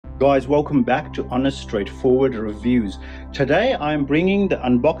Guys, welcome back to Honest Straightforward Reviews. Today I'm bringing the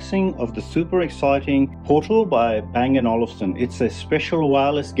unboxing of the super exciting Portal by Bang & Olufsen. It's a special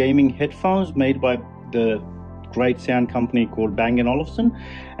wireless gaming headphones made by the great sound company called Bang & Olufsen,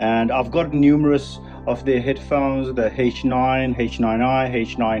 and I've got numerous of their headphones, the H9,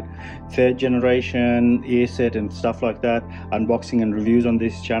 H9i, H9 third generation, earset and stuff like that, unboxing and reviews on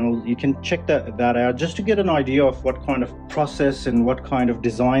this channel. You can check that out just to get an idea of what kind of process and what kind of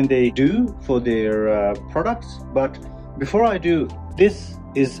design they do for their products. But before I do, this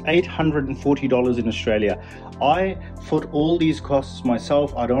is $840 in Australia. I foot all these costs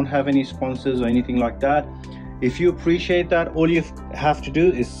myself. I don't have any sponsors or anything like that. If you appreciate that, all you have to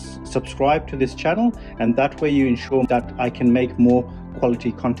do is subscribe to this channel, and that way you ensure that I can make more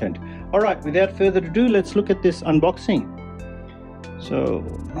quality content. All right, without further ado, let's look at this unboxing. So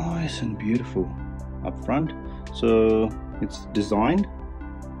nice and beautiful up front. So it's designed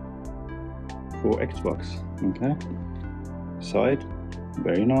for Xbox. Okay, side,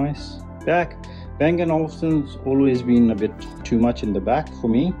 very nice. Back, Bang & Olufsen's always been a bit too much in the back for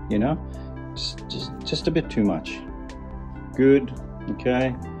me, you know. Just a bit too much. Good.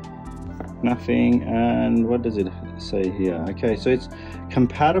 Okay, nothing. And what does it say here? Okay, so it's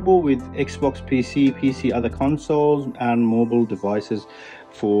compatible with Xbox PC, other consoles, and mobile devices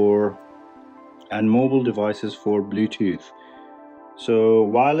for Bluetooth. So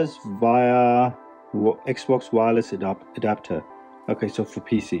wireless via Xbox wireless adapter. Okay, so for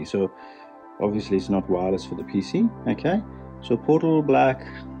PC. So obviously it's not wireless for the PC. Okay, so Portal black.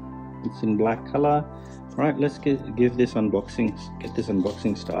 It's in black color. All right, let's get this unboxing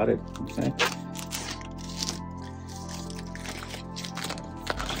started. Okay,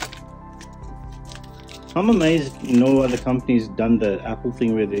 I'm amazed no other company's done the Apple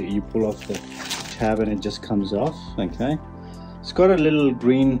thing where you pull off the tab and it just comes off. Okay, it's got a little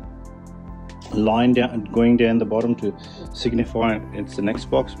green line going down the bottom to signify it's an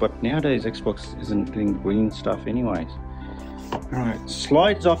Xbox, but nowadays Xbox isn't doing green stuff anyways. Alright,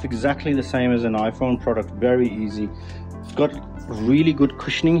 slides off exactly the same as an iPhone product, very easy. It's got really good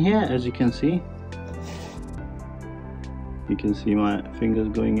cushioning here, as you can see. You can see my fingers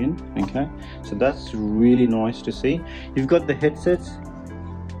going in. Okay, so that's really nice to see. You've got the headsets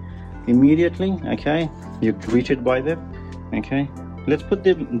immediately. Okay, you're greeted by them. Okay, let's put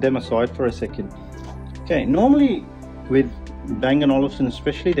them aside for a second. Okay, normally with Bang & Olufsen,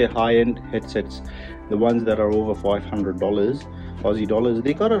 especially their high-end headsets, the ones that are over $500 Aussie dollars,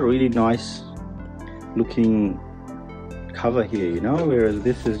 they got a really nice looking cover here, you know, whereas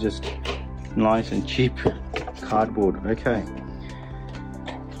this is just nice and cheap cardboard. Okay,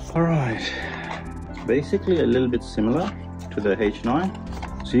 all right, basically a little bit similar to the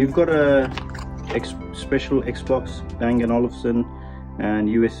H9. So you've got a special Xbox Bang & Olufsen and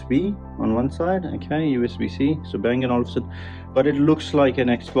USB on one side. Okay, USB-C, so Bang & Olufsen, but it looks like an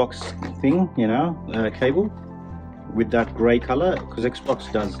Xbox thing, you know, cable with that gray color, because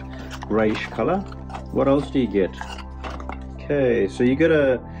Xbox does grayish color. What else do you get? Okay, so you get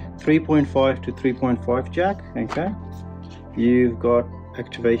a 3.5 to 3.5 jack. Okay, you've got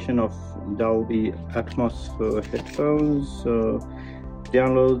activation of Dolby Atmos for headphones. So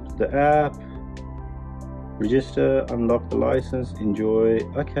download the app, register, unlock the license, enjoy.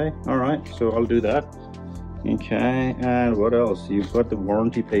 Okay, all right, so I'll do that. Okay, and what else? You've got the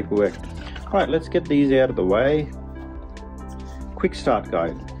warranty paperwork. All right, let's get these out of the way. Quick start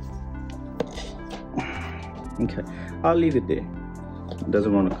guide. Okay, I'll leave it there. It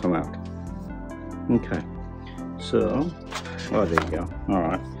doesn't want to come out. Okay, so oh, there you go. All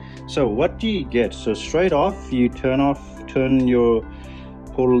right, so what do you get? So straight off, you turn your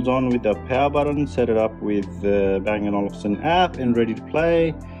Portals on with the power button, set it up with the Bang & Olufsen app and ready to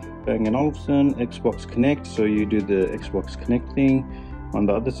play. Bang & Olufsen, Xbox Connect, so you do the Xbox Connect thing on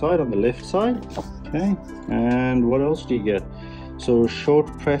the other side, on the left side. Okay, and what else do you get? So short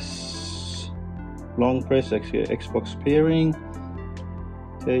press, long press, actually Xbox pairing.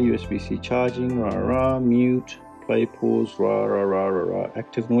 Okay, USB-C charging, mute, play, pause,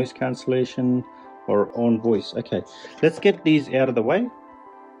 active noise cancellation or on voice. Okay, let's get these out of the way.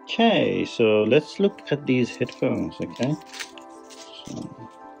 Okay, so let's look at these headphones. Okay, so,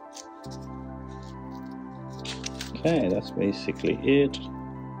 okay, that's basically it.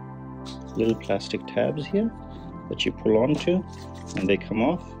 Little plastic tabs here that you pull onto and they come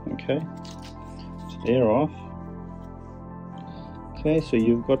off. Okay, so they're off. Okay, so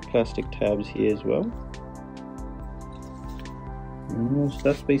you've got plastic tabs here as well. So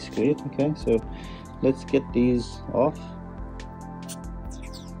that's basically it. Okay, so let's get these off.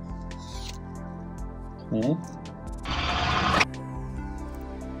 Okay.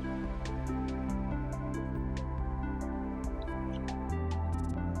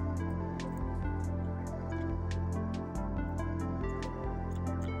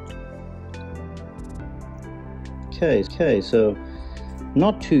 Okay, so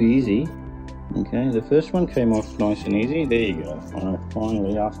not too easy. Okay, the first one came off nice and easy. There you go. All right,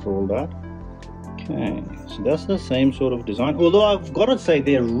 finally, after all that. Okay, so that's the same sort of design, although I've got to say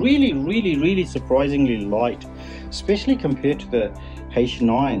they're really surprisingly light, especially compared to the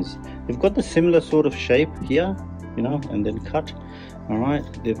H9s. They've got the similar sort of shape here, you know, and then cut. All right,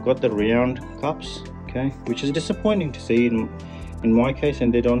 they've got the round cups, okay, which is disappointing to see in my case,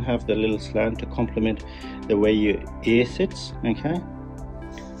 and they don't have the little slant to complement the way your ear sits. Okay,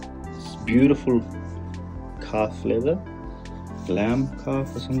 it's beautiful calf leather, lamb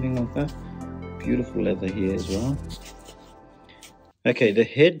calf or something like that. Beautiful leather here as well. Okay, the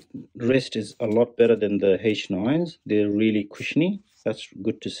head rest is a lot better than the H9s. They're really cushiony. That's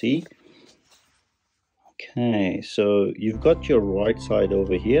good to see. Okay, so you've got your right side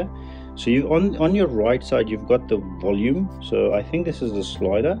over here. So you on your right side you've got the volume. So I think this is the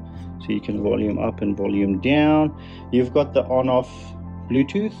slider. So you can volume up and volume down. You've got the on-off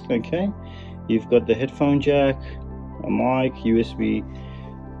Bluetooth. Okay, you've got the headphone jack, a mic, USB.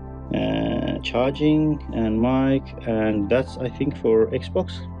 Charging and mic, and that's I think for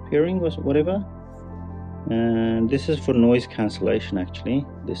Xbox hearing or whatever, and this is for noise cancellation actually,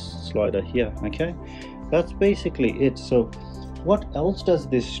 this slider here. Okay, that's basically it. So what else does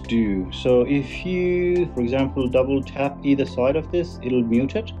this do? So if you, for example, double tap either side of this, it'll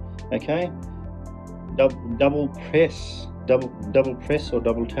mute it. Okay, double press or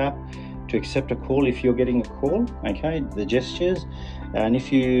double tap to accept a call if you're getting a call. Okay, the gestures. And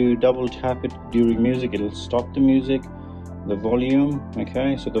if you double tap it during music, it'll stop the music. The volume.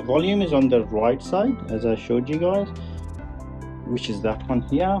 Okay, so the volume is on the right side as I showed you guys, which is that one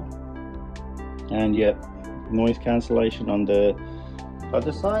here, and yeah, noise cancellation on the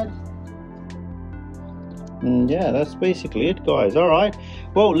other side. And yeah, that's basically it, guys. All right,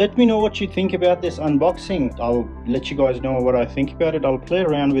 well, let me know what you think about this unboxing. I'll let you guys know what I think about it. I'll play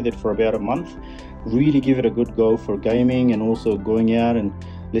around with it for about a month, really give it a good go for gaming and also going out and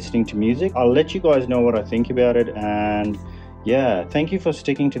listening to music. I'll let you guys know what I think about it, and yeah, thank you for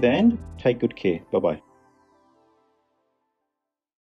sticking to the end. Take good care. Bye bye.